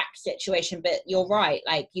is the rack situation. But you're right,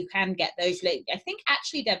 you can get those. I think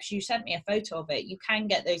actually, Debs, you sent me a photo of it. You can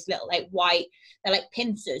get those little white. They're like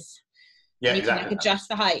pincers. Yeah, you exactly. can adjust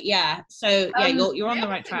the height. Yeah, so yeah, you're on the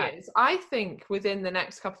right track. I think within the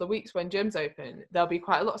next couple of weeks, when gyms open, there'll be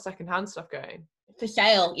quite a lot of secondhand stuff going. For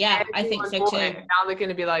sale, yeah, I think so too. Now they're going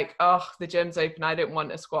to be like, oh, the gym's open, I don't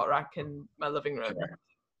want a squat rack in my living room. Yeah.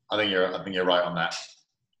 I think you're right on that.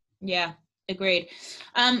 Yeah, agreed.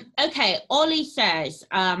 Okay, Ollie says,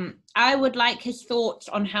 I would like his thoughts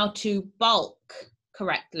on how to bulk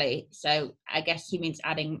correctly. So I guess he means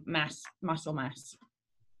adding muscle mass.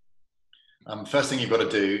 First thing you've got to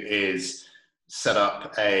do is set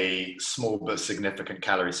up a small but significant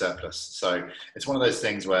calorie surplus. So it's one of those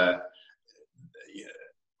things where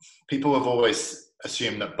people have always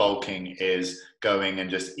assumed that bulking is going and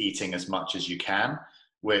just eating as much as you can,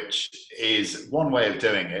 which is one way of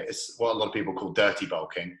doing it. It's what a lot of people call dirty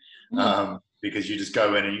bulking, because you just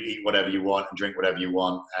go in and you eat whatever you want and drink whatever you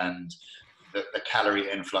want, and the calorie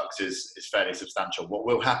influx is fairly substantial. What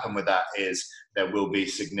will happen with that is there will be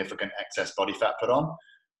significant excess body fat put on,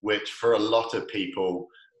 which for a lot of people,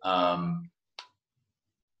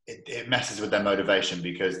 it messes with their motivation,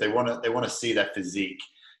 because they want to see their physique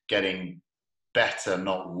getting better,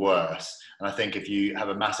 not worse. And I think if you have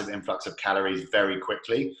a massive influx of calories very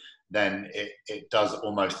quickly, then it does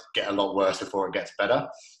almost get a lot worse before it gets better.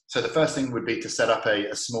 So the first thing would be to set up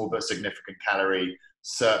a small but significant calorie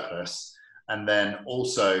surplus, and then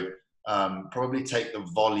also probably take the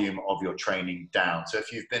volume of your training down. So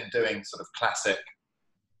if you've been doing sort of classic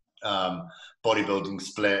bodybuilding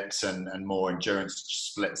splits and more endurance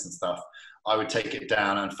splits and stuff, I would take it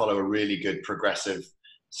down and follow a really good progressive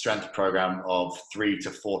strength program of 3 to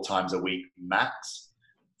 4 times a week max,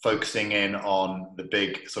 focusing in on the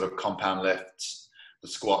big sort of compound lifts, the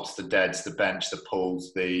squats, the deads, the bench, the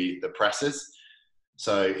pulls, the presses.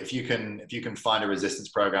 So if you can find a resistance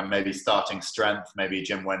program, maybe starting strength, maybe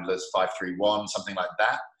Jim Wendler's 5-3-1, something like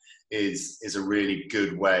that, is a really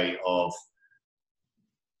good way of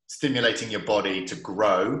stimulating your body to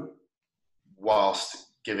grow whilst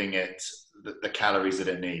giving it the calories that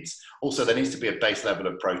it needs. Also, there needs to be a base level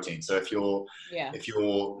of protein. So if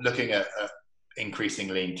you're looking at increasing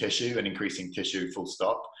lean tissue and increasing tissue full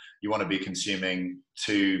stop, you want to be consuming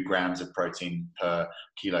 2 grams of protein per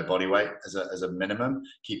kilo body weight as a minimum,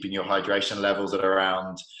 keeping your hydration levels at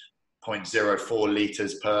around 0.04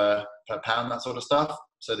 liters per pound, that sort of stuff.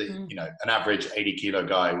 So that, an average 80 kilo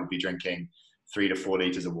guy would be drinking 3 to 4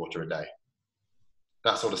 liters of water a day.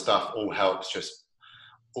 That sort of stuff all helps just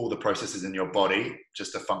all the processes in your body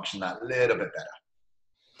just to function that little bit better.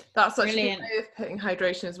 That's such a good way of putting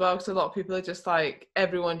hydration as well, because a lot of people are just like,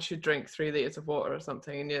 everyone should drink 3 liters of water or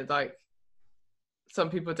something, and you're like, some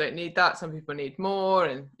people don't need that, some people need more,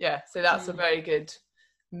 and so that's a very good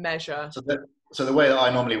measure. So the way that I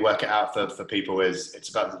normally work it out for people is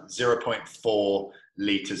it's about 0.4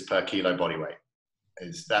 liters per kilo body weight.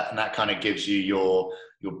 Is that, and that kind of gives you your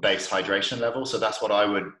base hydration level. So that's what I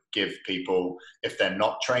would give people if they're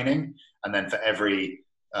not training. And then for every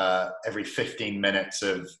 15 minutes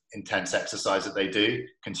of intense exercise that they do,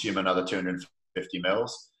 consume another 250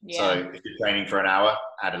 mils. So if you're training for an hour,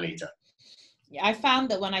 add a liter. Yeah, I found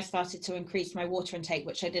that when I started to increase my water intake,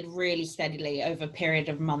 which I did really steadily over a period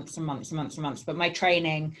of months and months and months and months, but my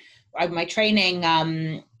training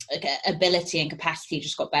ability and capacity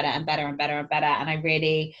just got better and better and better and better. And I'm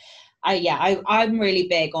really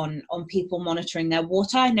big on people monitoring their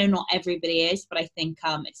water. I know not everybody is, but I think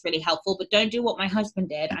it's really helpful. But don't do what my husband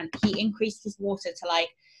did, and he increased his water to like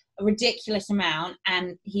a ridiculous amount,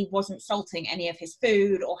 and he wasn't salting any of his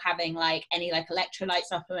food or having like any like electrolyte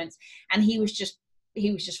supplements, and he was just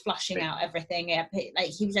flushing out everything. Like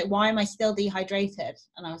he was like, why am I still dehydrated?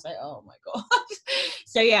 And I was like, oh my god.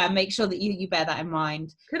 So make sure that you bear that in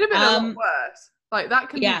mind. Could have been a lot worse. Like that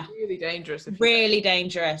can be really dangerous. Really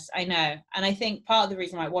dangerous, I know. And I think part of the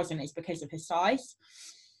reason why it wasn't is because of his size.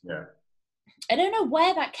 Yeah. I don't know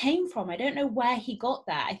where that came from. I don't know where he got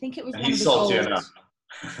that. I think it was one of his salty enough.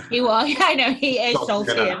 He was. I know he is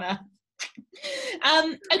salty enough.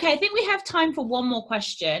 Okay, I think we have time for one more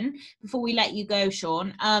question before we let you go,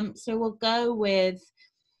 Shaun. So we'll go with.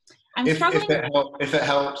 If it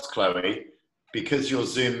helps, Chloe, because your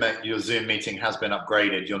Zoom meeting has been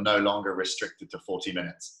upgraded, you're no longer restricted to 40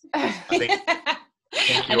 minutes. I think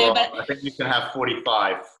you can have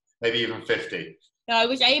 45, maybe even 50. No, I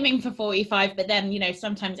was aiming for 45, but then,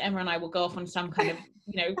 sometimes Emma and I will go off on some kind of,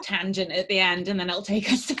 tangent at the end, and then it'll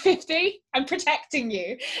take us to 50. I'm protecting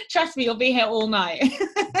you. Trust me, you'll be here all night.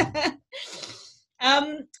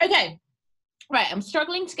 Okay. Right, I'm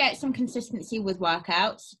struggling to get some consistency with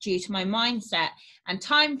workouts due to my mindset and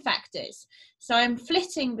time factors. So I'm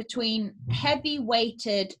flitting between heavy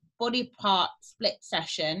weighted body part split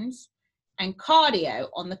sessions and cardio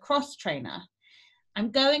on the cross trainer.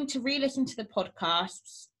 I'm going to re-listen to the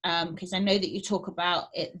podcasts because I know that you talk about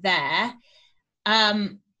it there.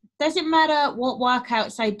 Does it matter what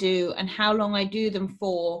workouts I do and how long I do them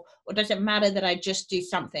for, or does it matter that I just do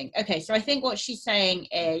something? Okay, so I think what she's saying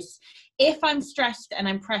is, if I'm stressed and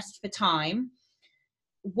I'm pressed for time,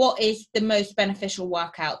 what is the most beneficial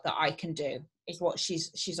workout that I can do is what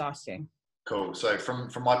she's asking. Cool. So from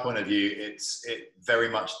my point of view, it very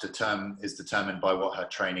much is determined by what her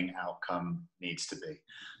training outcome needs to be.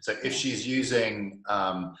 So if she's using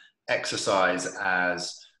exercise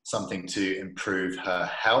as something to improve her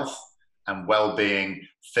health and well-being,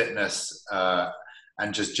 fitness,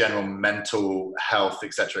 and just general mental health,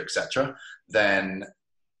 etc., then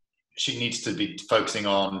she needs to be focusing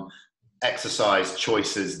on exercise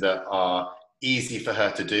choices that are easy for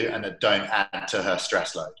her to do and that don't add to her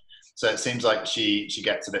stress load. So it seems like she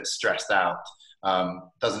gets a bit stressed out,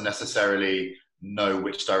 doesn't necessarily know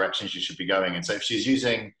which direction she should be going in. So if she's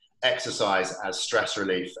using exercise as stress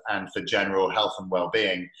relief and for general health and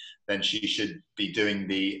well-being, then she should be doing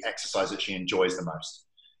the exercise that she enjoys the most.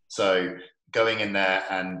 So going in there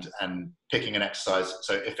and picking an exercise.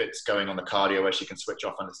 So if it's going on the cardio where she can switch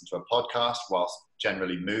off and listen to a podcast whilst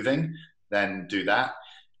generally moving, then do that.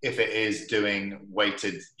 If it is doing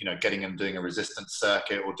weighted, getting and doing a resistance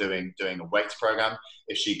circuit or doing a weights program,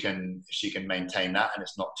 if she can maintain that and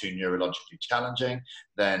it's not too neurologically challenging,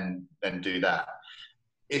 then do that.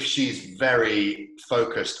 If she's very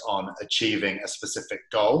focused on achieving a specific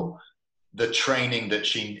goal, the training that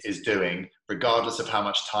she is doing, regardless of how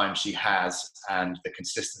much time she has and the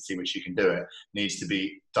consistency which she can do it, needs to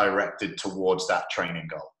be directed towards that training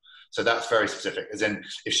goal. So that's very specific. As in,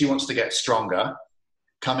 if she wants to get stronger,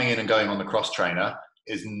 coming in and going on the cross trainer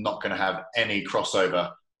is not going to have any crossover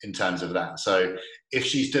in terms of that. So if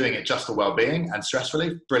she's doing it just for well-being and stress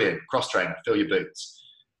relief, brilliant, cross trainer, fill your boots.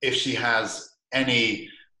 If she has any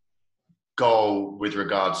goal with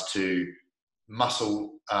regards to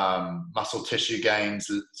muscle tissue gains,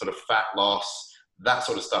 sort of fat loss, that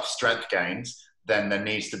sort of stuff, strength gains, then there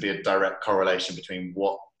needs to be a direct correlation between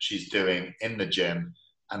what she's doing in the gym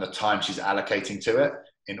and the time she's allocating to it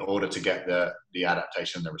in order to get the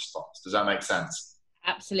adaptation and the response. Does that make sense?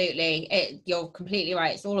 Absolutely. You're completely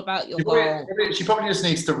right. It's all about your goal. She probably just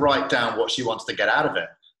needs to write down what she wants to get out of it.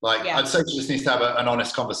 I'd say she just needs to have an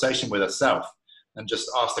honest conversation with herself and just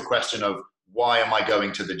ask the question of, why am I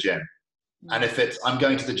going to the gym? And if I'm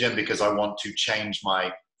going to the gym because I want to change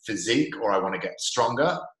my physique or I want to get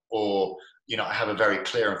stronger, or, I have a very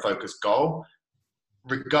clear and focused goal,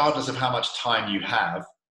 regardless of how much time you have,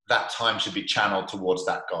 that time should be channeled towards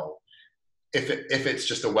that goal. If it's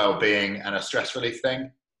just a well-being and a stress relief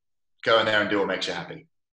thing, go in there and do what makes you happy.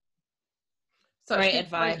 Great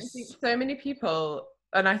advice. I think so many people,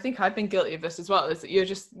 and I think I've been guilty of this as well, is that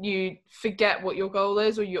you forget what your goal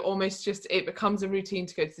is, or you almost it becomes a routine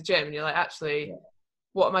to go to the gym, and you're like, actually,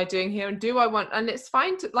 what am I doing here? And do I want, and it's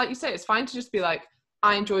fine to, like you say, it's fine to just be like,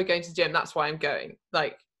 I enjoy going to the gym, that's why I'm going.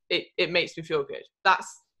 Like, it makes me feel good.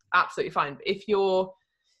 That's absolutely fine. But if you're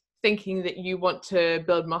thinking that you want to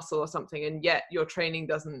build muscle or something, and yet your training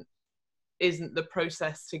isn't the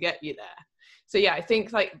process to get you there. So yeah, I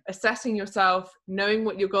think like assessing yourself, knowing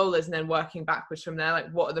what your goal is, and then working backwards from there,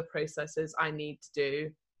 like what are the processes I need to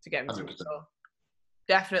do to get me to the goal?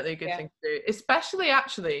 Definitely a good thing to do, especially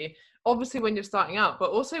actually, obviously when you're starting out,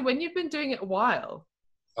 but also when you've been doing it a while.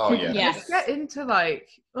 Oh yeah. Yes. Get into like,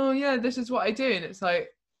 oh yeah, this is what I do, and it's like,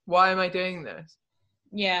 why am I doing this?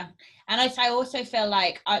 Yeah. And I also feel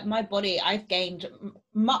like my body, I've gained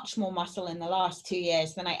much more muscle in the last 2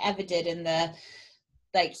 years than I ever did in the,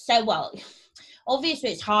 obviously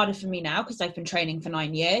it's harder for me now because I've been training for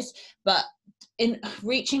 9 years, but in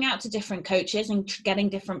reaching out to different coaches and getting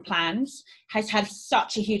different plans has had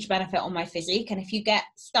such a huge benefit on my physique. And if you get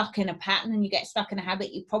stuck in a pattern and you get stuck in a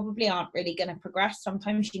habit, you probably aren't really going to progress.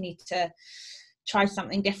 Sometimes you need to try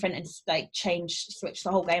something different and switch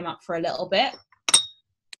the whole game up for a little bit.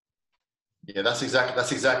 Yeah, that's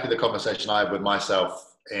exactly the conversation I had with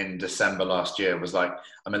myself in December last year. Was like,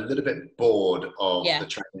 I'm a little bit bored of the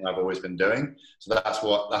training I've always been doing. So that's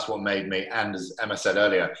what made me. And as Emma said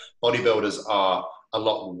earlier, bodybuilders are a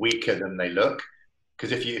lot weaker than they look,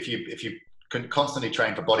 because if you can constantly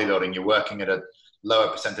train for bodybuilding, you're working at a lower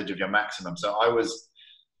percentage of your maximum. So I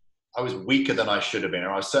was weaker than I should have been, or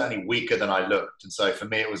I was certainly weaker than I looked. And so for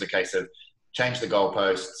me, it was a case of change the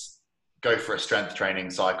goalposts, go for a strength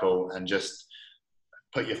training cycle, and just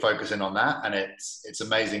put your focus in on that. And it's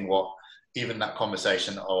amazing what even that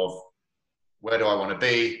conversation of where do I want to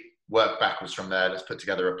be, work backwards from there, let's put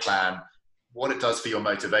together a plan. What it does for your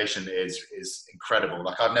motivation is incredible.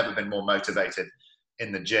 Like, I've never been more motivated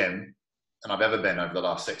in the gym than I've ever been over the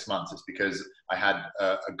last 6 months. It's because I had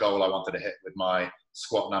a goal I wanted to hit with my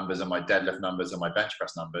squat numbers and my deadlift numbers and my bench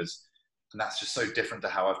press numbers. And that's just so different to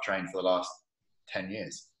how I've trained for the last 10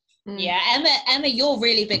 years. Yeah, Emma, you're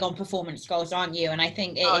really big on performance goals, aren't you? And I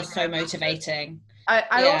think it is so motivating.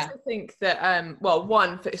 I also think that well,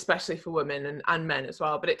 one, especially for women and men as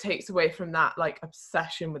well, but it takes away from that like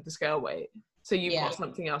obsession with the scale weight. So you've got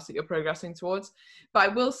something else that you're progressing towards. But I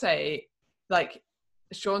will say, like,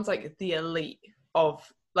 Shaun's like the elite of,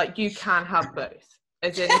 like, you can have both.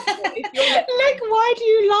 As in, if you're like, why do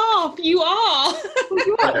you laugh? You are. Well,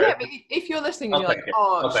 you are, yeah, but if you're listening and you're like,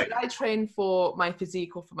 oh, should I train for my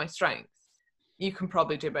physique or for my strength? You can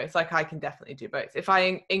probably do both. Like, I can definitely do both. If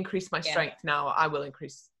I increase my strength now, I will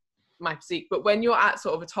increase my physique. But when you're at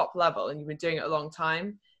sort of a top level and you've been doing it a long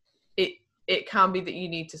time, it can be that you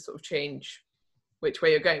need to sort of change which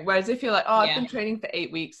way you're going. Whereas if you're like, oh, I've been training for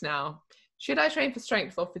 8 weeks now, should I train for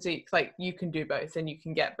strength or physique? Like, you can do both and you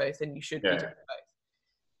can get both and you should be doing both.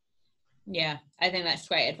 Yeah, I think that's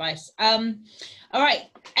great advice. All right,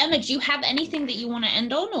 Emma, do you have anything that you want to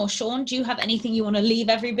end on? Or Shaun, do you have anything you want to leave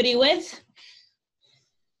everybody with?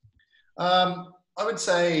 I would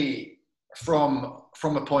say from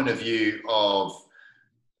a point of view of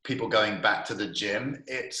people going back to the gym,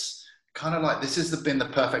 it's kind of like this has been the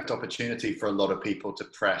perfect opportunity for a lot of people to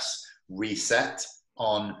press reset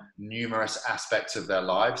on numerous aspects of their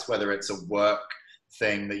lives, whether it's a work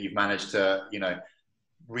thing that you've managed to,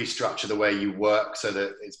 restructure the way you work so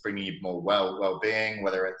that it's bringing you more well-being,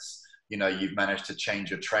 whether it's, you've managed to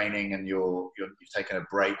change your training and you've taken a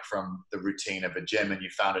break from the routine of a gym and you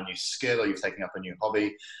found a new skill or you've taken up a new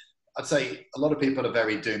hobby. I'd say a lot of people are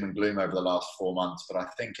very doom and gloom over the last 4 months, but I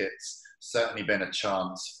think it's certainly been a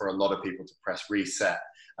chance for a lot of people to press reset.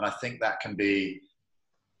 And I think that can be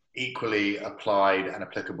equally applied and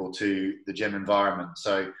applicable to the gym environment.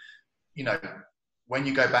 So, when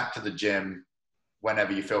you go back to the gym,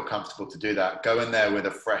 whenever you feel comfortable to do that, go in there with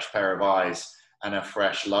a fresh pair of eyes and a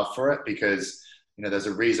fresh love for it, because there's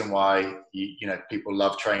a reason why people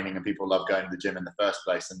love training and people love going to the gym in the first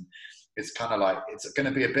place. And it's kind of like, it's going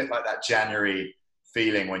to be a bit like that January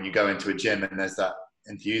feeling when you go into a gym and there's that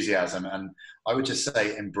enthusiasm. And I would just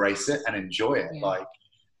say embrace it and enjoy it. Like,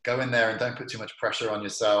 go in there and don't put too much pressure on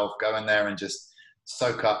yourself. Go in there and just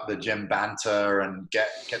soak up the gym banter and get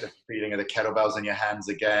the feeling of the kettlebells in your hands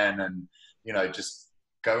again. And just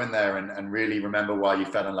go in there and really remember why you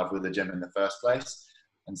fell in love with the gym in the first place,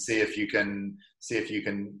 and see if you can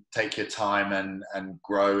take your time and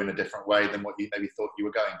grow in a different way than what you maybe thought you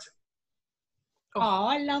were going to. Oh,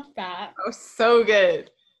 I love that. That was so good.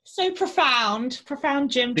 So profound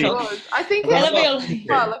gym talk. I think a lot of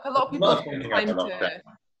people have time to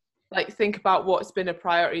like think about what's been a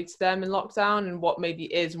priority to them in lockdown and what maybe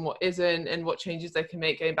is and what isn't and what changes they can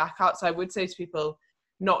make going back out. So I would say to people,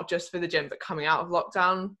 not just for the gym, but coming out of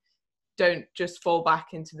lockdown, don't just fall back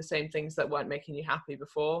into the same things that weren't making you happy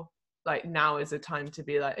before. Like, now is a time to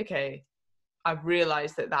be like, okay, I've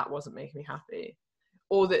realized that wasn't making me happy,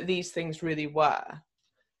 or that these things really were.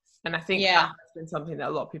 And I think that has been something that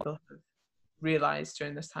a lot of people have realized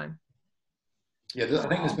during this time. Yeah, I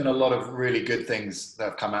think there's been a lot of really good things that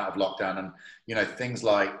have come out of lockdown, and things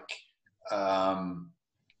like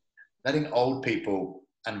letting old people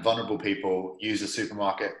and vulnerable people use a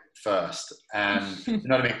supermarket first, and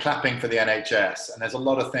clapping for the NHS. And there's a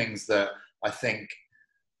lot of things that I think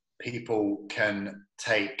people can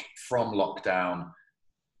take from lockdown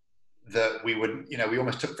that we would, we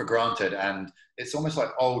almost took for granted. And it's almost like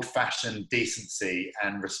old-fashioned decency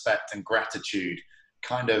and respect and gratitude.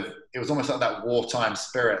 It was almost like that wartime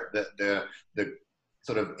spirit that the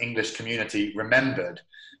sort of English community remembered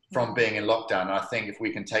from being in lockdown. And I think if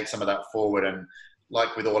we can take some of that forward and,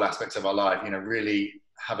 like with all aspects of our life, really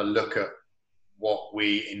have a look at what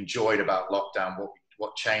we enjoyed about lockdown,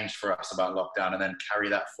 what changed for us about lockdown, and then carry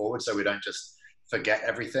that forward so we don't just forget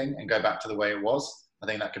everything and go back to the way it was. I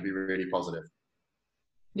think that could be really positive.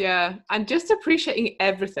 Yeah, and just appreciating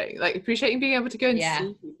everything, like appreciating being able to go and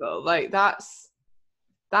see people. Like, that's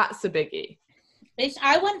a biggie.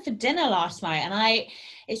 I went for dinner last night, and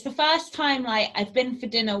it's the first time like I've been for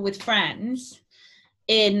dinner with friends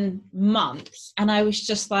in months, and I was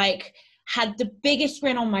just like, had the biggest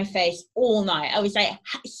grin on my face all night. I was like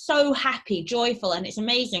so happy, joyful, and it's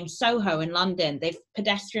amazing. Soho in London, they've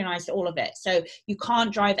pedestrianised all of it, so you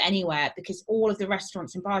can't drive anywhere because all of the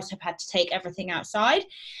restaurants and bars have had to take everything outside,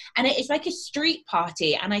 and it is like a street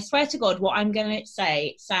party. And I swear to God, what I'm going to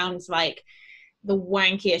say sounds like the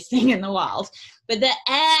wankiest thing in the world, but the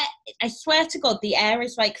air, I swear to God, the air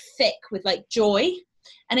is like thick with like joy.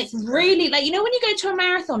 And it's really like, you know, when you go to a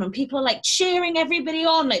marathon and people are like cheering everybody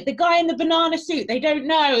on, like the guy in the banana suit, they don't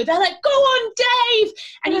know. They're like, go on, Dave.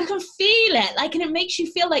 And you can feel it. Like, and it makes you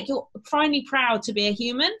feel like you're finally proud to be a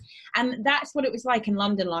human. And that's what it was like in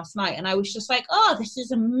London last night. And I was just like, oh, this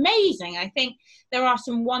is amazing. I think there are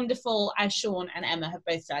some wonderful, as Shaun and Emma have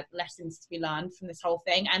both said, lessons to be learned from this whole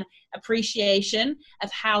thing. And appreciation of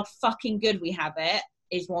how fucking good we have it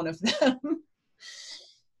is one of them.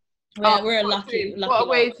 We're a lucky what a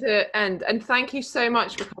way to end. And thank you so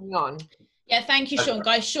much for coming on. Yeah, thank you, Shaun.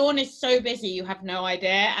 Guys, Shaun is so busy, you have no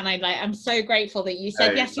idea. And I'm so grateful that you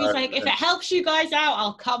said yes. He was like, if it helps you guys out,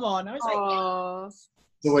 I'll come on. I was like, yes.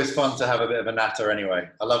 It's always fun to have a bit of a natter anyway.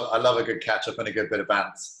 I love a good catch up and a good bit of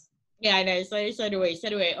bants. Yeah, I know. So do we.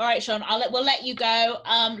 All right, Shaun, we'll let you go.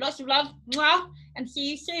 Lots of love. Mwah, and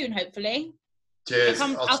see you soon, hopefully. Cheers.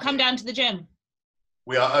 I'll come down to the gym.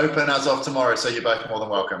 We are open as of tomorrow, so you're both more than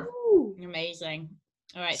welcome. Amazing.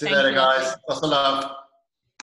 All right. See you later, guys. Lots of love.